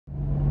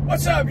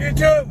What's up,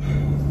 YouTube?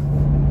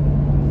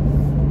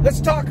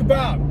 Let's talk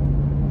about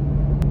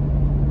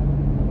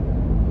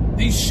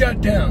these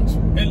shutdowns,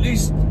 at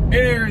least in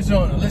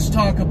Arizona. Let's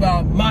talk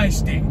about my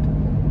state,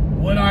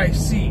 what I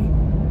see,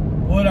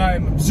 what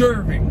I'm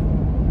observing.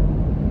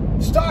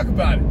 Let's talk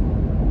about it.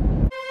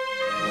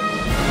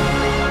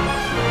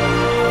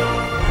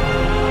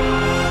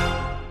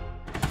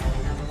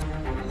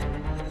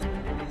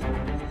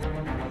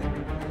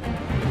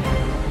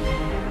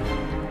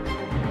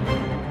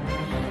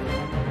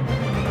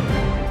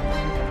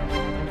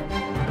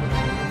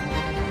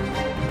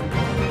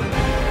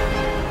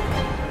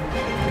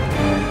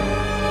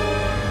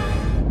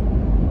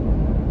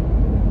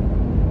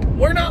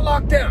 We're not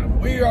locked down.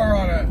 We are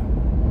on a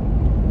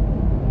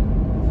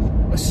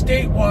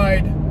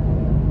statewide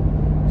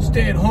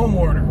stay-at-home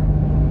order,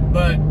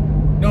 but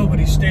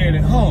nobody's staying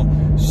at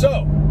home.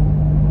 So,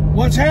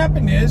 what's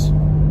happened is,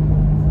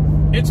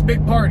 it's a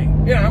big party.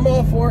 Yeah, I'm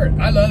all for it.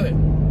 I love it.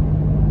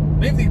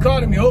 Leave the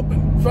economy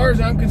open. As far as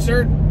I'm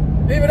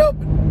concerned, leave it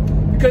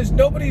open. Because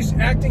nobody's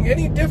acting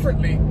any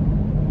differently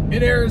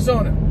in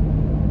Arizona.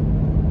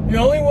 The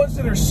only ones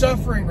that are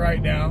suffering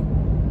right now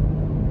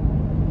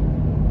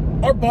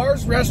are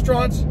bars,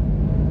 restaurants,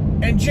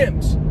 and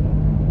gyms.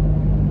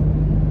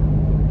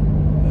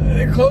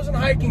 They're closing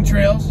hiking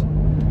trails,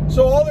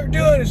 so all they're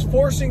doing is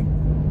forcing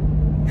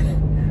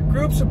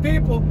groups of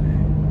people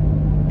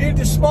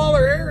into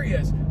smaller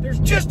areas. There's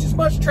just as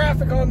much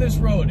traffic on this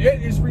road.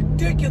 It is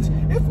ridiculous,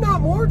 if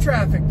not more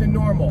traffic than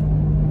normal.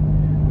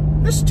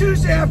 This is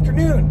Tuesday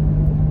afternoon,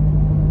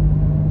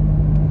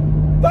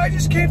 but I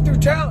just came through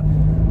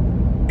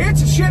town.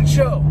 It's a shit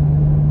show.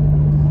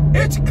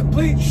 It's a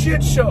complete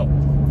shit show.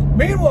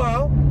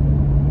 Meanwhile,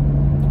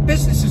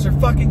 businesses are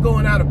fucking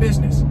going out of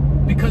business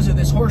because of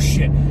this horse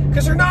shit.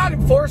 Because they're not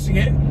enforcing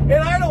it, and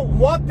I don't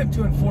want them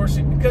to enforce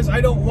it because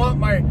I don't want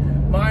my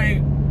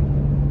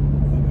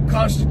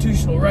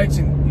constitutional rights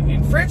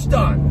infringed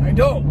on. I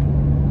don't.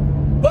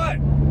 But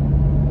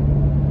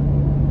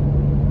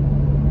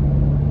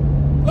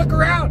look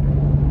around.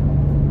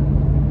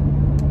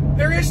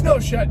 There is no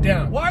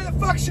shutdown. Why the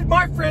fuck should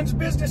my friends'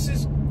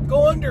 businesses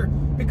go under?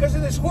 Because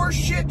of this horse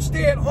shit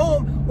stay at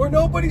home where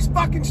nobody's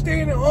fucking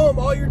staying at home.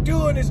 All you're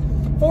doing is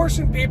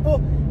forcing people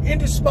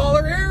into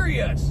smaller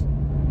areas.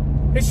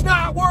 It's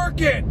not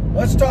working.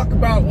 Let's talk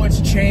about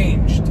what's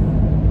changed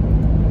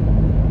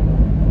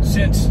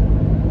since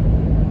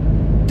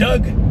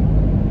Doug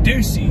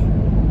Ducey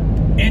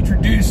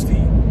introduced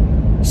the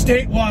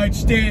statewide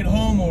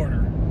stay-at-home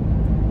order.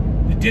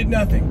 It did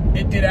nothing.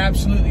 It did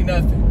absolutely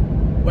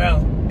nothing.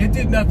 Well, it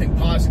did nothing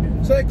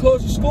positive. So they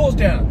closed the schools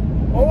down.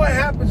 Well, what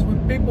happens when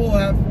people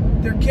have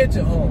their kids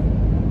at home?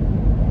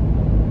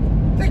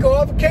 They go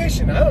on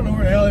vacation. I don't know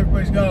where the hell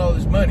everybody's got all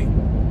this money.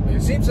 But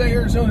it seems like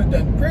Arizona's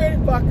done pretty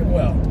fucking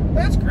well.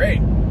 That's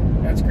great.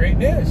 That's great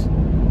news.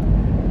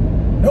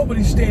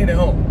 Nobody's staying at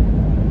home.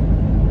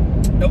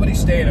 Nobody's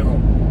staying at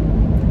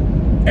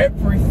home.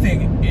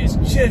 Everything is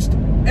just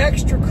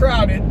extra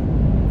crowded,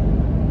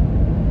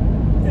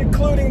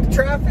 including the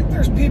traffic.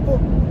 There's people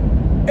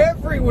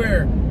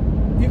everywhere.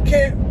 You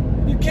can't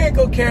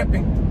go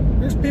camping.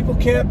 There's people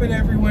camping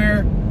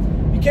everywhere.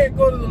 You can't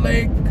go to the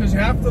lake because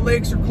half the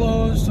lakes are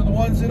closed, so the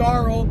ones that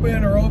are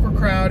open are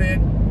overcrowded.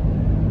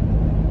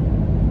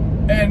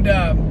 And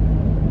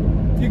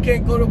you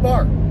can't go to a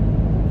bar.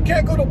 You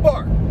can't go to a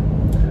bar.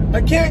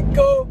 I can't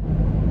go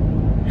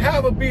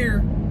have a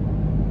beer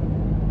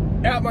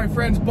at my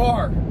friend's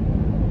bar.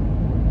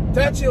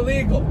 That's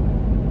illegal.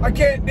 I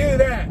can't do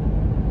that.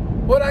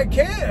 What I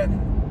can,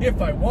 if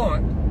I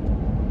want,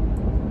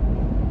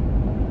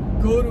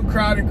 go to a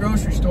crowded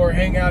grocery store,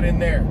 hang out in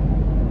there.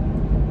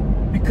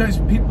 Because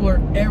people are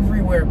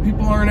everywhere.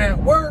 People aren't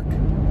at work,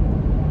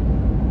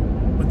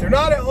 but they're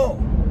not at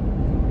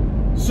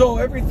home. So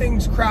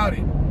everything's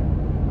crowded.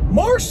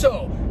 More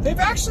so, they've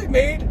actually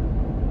made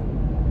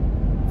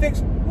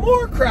things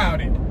more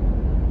crowded.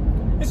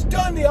 It's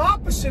done the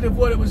opposite of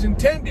what it was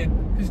intended,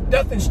 because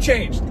nothing's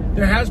changed.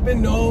 There has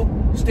been no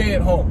stay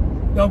at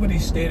home.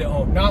 Nobody's stayed at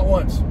home. Not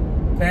once.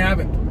 They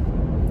haven't.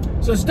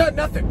 So it's done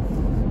nothing.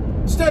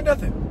 It's done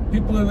nothing.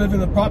 People who live in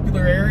the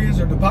popular areas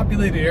or the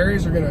populated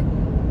areas are gonna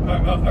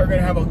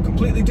have a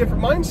completely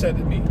different mindset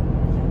than me.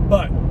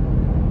 But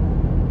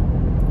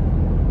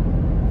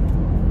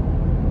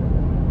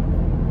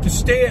the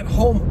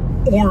stay-at-home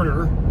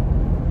order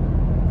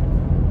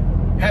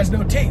has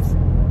no teeth.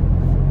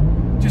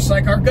 Just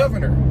like our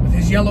governor with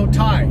his yellow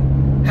tie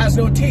has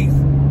no teeth.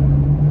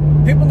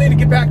 People need to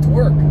get back to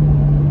work.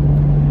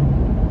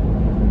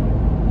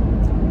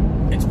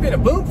 It's been a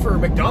boom for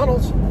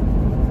McDonald's.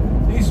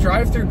 These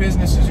drive-through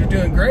businesses are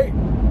doing great,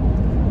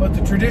 but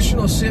the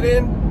traditional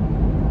sit-in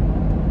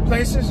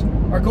places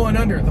are going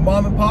under. The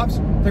mom and pops,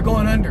 they're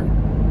going under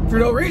for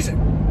no reason.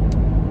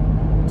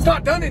 It's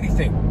not done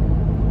anything.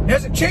 It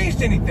hasn't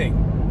changed anything.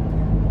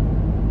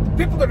 The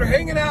people that are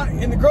hanging out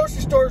in the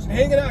grocery stores and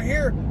hanging out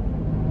here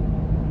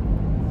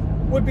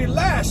would be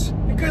less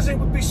because it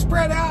would be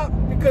spread out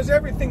because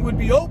everything would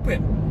be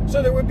open.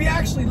 So there would be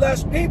actually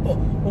less people.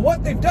 But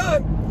what they've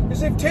done is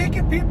they've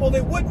taken people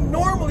that wouldn't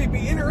normally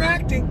be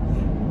interacting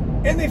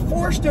and they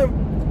forced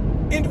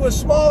them into a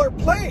smaller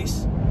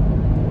place.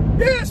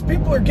 Yes,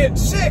 people are getting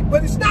sick,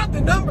 but it's not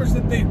the numbers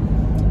that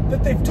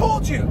they've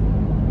told you.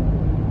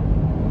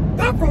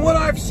 Not from what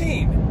I've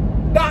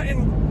seen. Not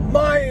in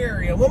my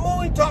area. I'm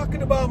only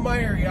talking about my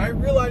area. I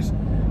realize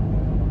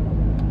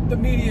the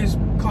media has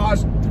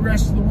caused the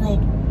rest of the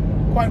world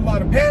quite a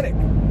lot of panic.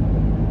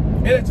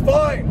 And it's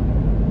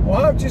fine.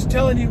 Well, I'm just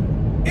telling you,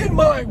 in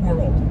my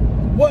world,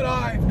 what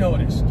I've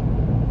noticed,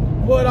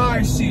 what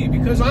I see,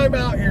 because I'm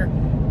out here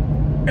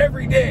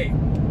every day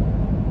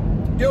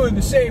doing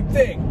the same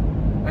thing.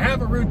 I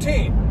have a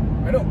routine.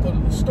 I don't go to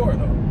the store,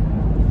 though.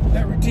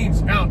 That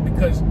routine's out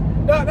because,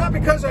 not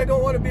because I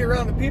don't want to be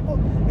around the people,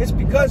 it's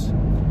because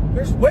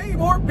there's way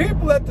more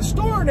people at the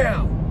store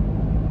now.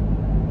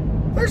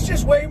 There's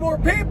just way more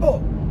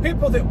people.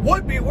 People that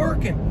would be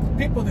working,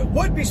 people that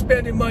would be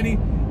spending money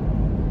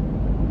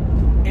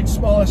in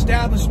small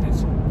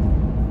establishments.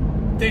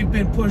 They've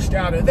been pushed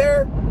out of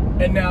there,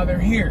 and now they're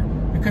here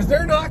because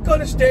they're not going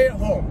to stay at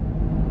home.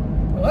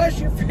 Unless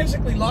you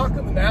physically lock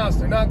them in the house,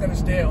 they're not going to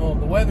stay at home.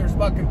 The weather's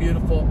fucking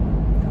beautiful.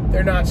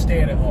 They're not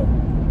staying at home.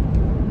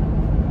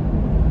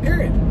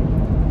 Period.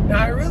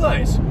 Now I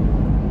realize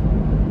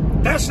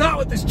that's not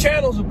what this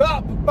channel's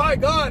about, but by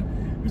God,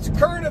 it's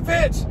current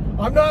events.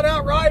 I'm not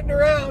out riding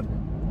around,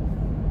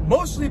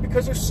 mostly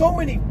because there's so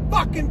many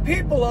fucking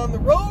people on the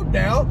road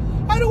now.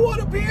 I don't want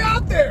to be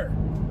out there.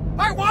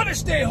 I want to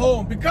stay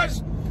home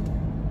because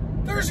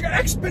there's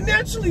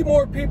exponentially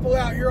more people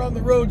out here on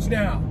the roads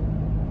now.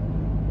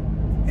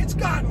 It's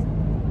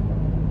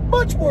gotten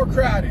much more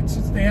crowded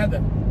since they had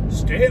the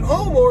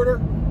stay-at-home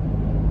order.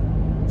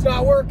 It's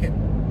not working.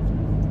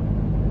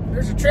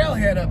 There's a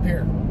trailhead up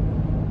here.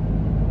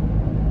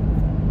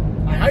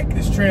 I hike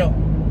this trail,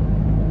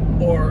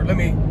 or let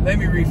me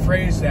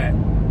rephrase that.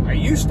 I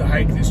used to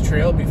hike this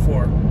trail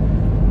before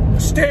the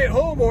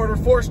stay-at-home order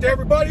forced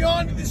everybody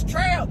onto this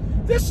trail.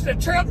 This is a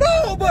trail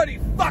nobody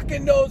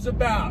fucking knows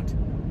about.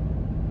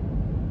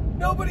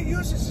 Nobody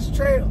uses this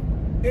trail.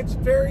 It's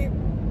very,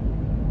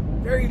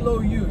 very low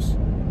use.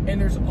 And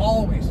there's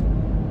always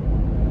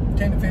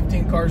 10 to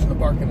 15 cars in the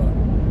parking lot.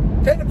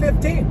 10 to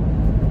 15.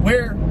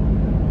 Where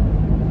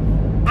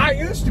I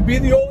used to be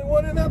the only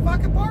one in that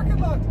fucking parking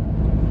lot.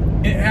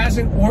 It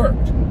hasn't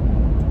worked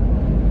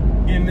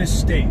in this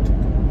state.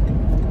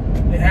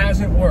 It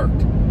hasn't worked.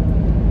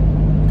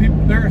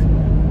 People, there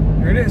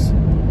it is.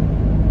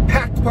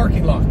 Packed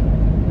parking lot.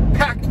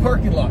 Packed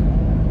parking lot.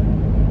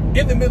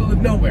 In the middle of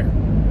nowhere.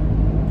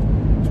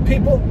 There's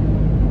people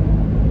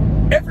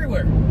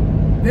everywhere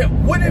that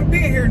wouldn't be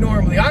here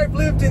normally. I've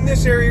lived in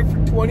this area for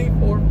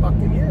 24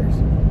 fucking years.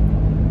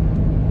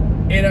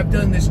 And I've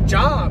done this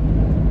job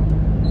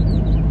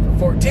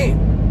for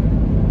 14.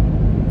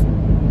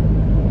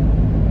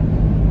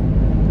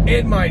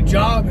 And my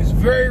job is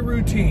very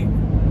routine.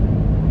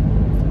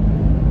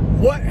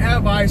 What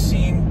have I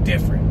seen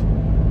different?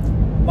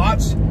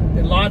 Lots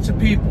and lots of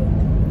people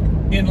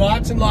in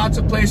lots and lots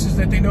of places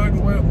that they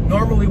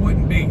normally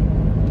wouldn't be.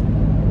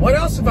 What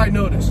else have I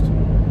noticed?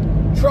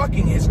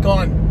 Trucking has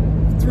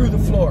gone through the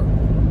floor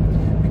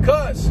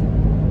because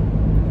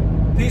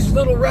these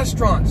little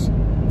restaurants,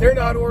 they're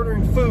not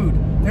ordering food.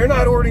 They're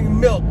not ordering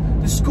milk.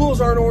 The schools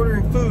aren't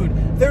ordering food.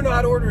 They're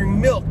not ordering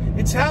milk.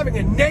 It's having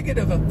a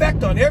negative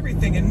effect on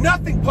everything, and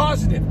nothing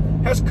positive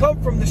has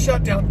come from the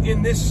shutdown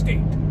in this state,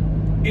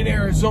 in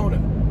Arizona.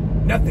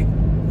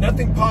 Nothing.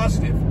 Nothing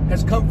positive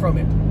has come from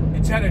it.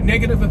 It's had a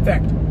negative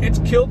effect. It's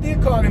killed the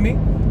economy.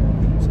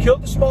 It's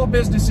killed the small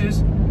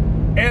businesses.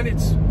 And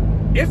it's,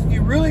 if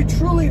you really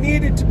truly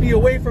needed to be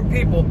away from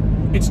people,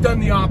 it's done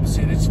the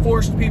opposite. It's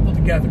forced people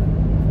together.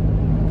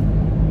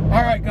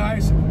 All right,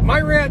 guys,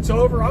 my rant's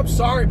over. I'm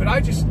sorry, but I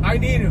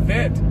need an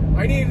event.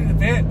 I need an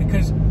event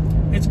because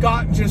it's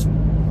gotten just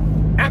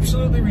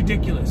absolutely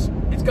ridiculous.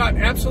 It's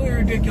gotten absolutely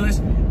ridiculous,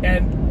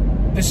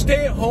 and the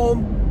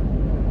stay-at-home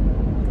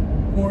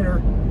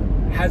order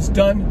has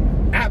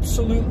done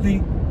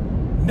absolutely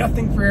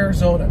nothing for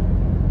Arizona.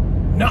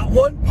 Not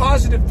one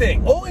positive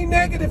thing. Only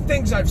negative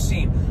things I've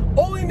seen.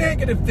 Only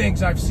negative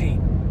things I've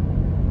seen.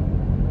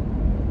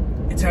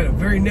 It's had a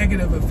very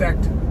negative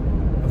effect.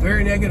 A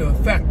very negative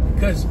effect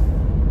because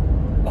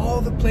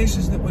all the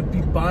places that would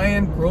be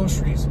buying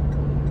groceries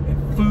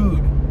and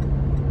food,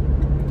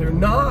 they're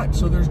not.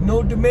 So there's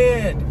no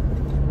demand.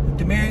 The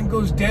demand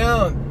goes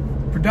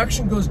down.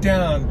 Production goes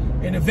down.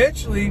 And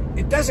eventually,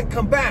 it doesn't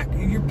come back.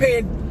 You're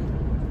paying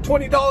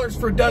 $20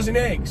 for a dozen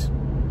eggs.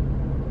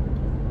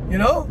 You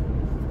know?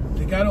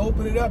 They got to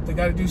open it up. They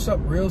got to do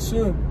something real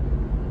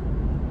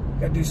soon.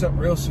 Got to do something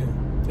real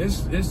soon.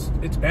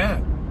 It's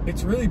bad.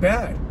 It's really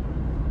bad.